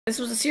This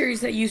was a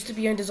series that used to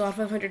be on Dissolve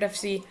 500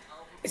 FC.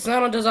 It's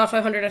not on Dissolve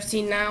 500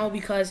 FC now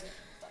because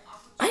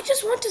I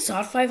just want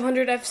Dissolve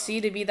 500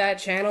 FC to be that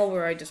channel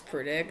where I just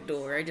predict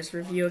or I just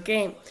review a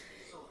game.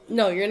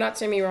 No, you're not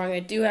saying me wrong.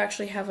 I do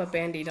actually have a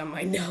band-aid on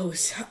my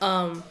nose.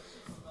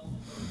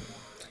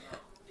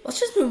 Let's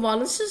just move on.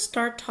 Let's just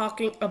start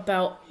talking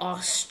about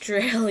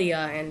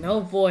Australia. And oh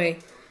boy,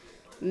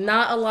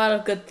 not a lot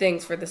of good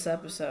things for this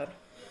episode.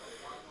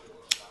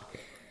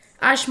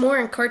 Ashmore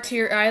and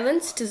Territiories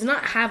Islands does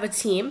not have a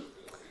team.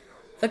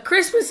 The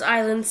Christmas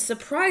Islands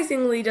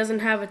surprisingly doesn't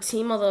have a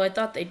team, although I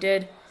thought they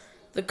did.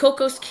 The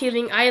Cocos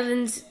Keeling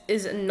Islands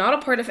is not a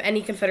part of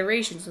any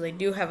confederation, so they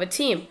do have a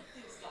team.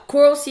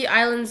 Coral Sea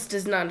Islands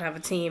does not have a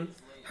team.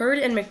 Heard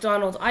and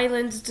McDonald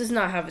Islands does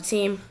not have a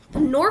team. The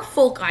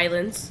Norfolk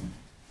Islands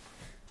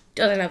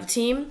doesn't have a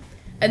team.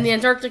 And the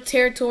Antarctic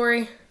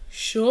Territory,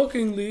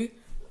 shockingly,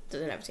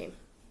 doesn't have a team.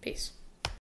 Peace.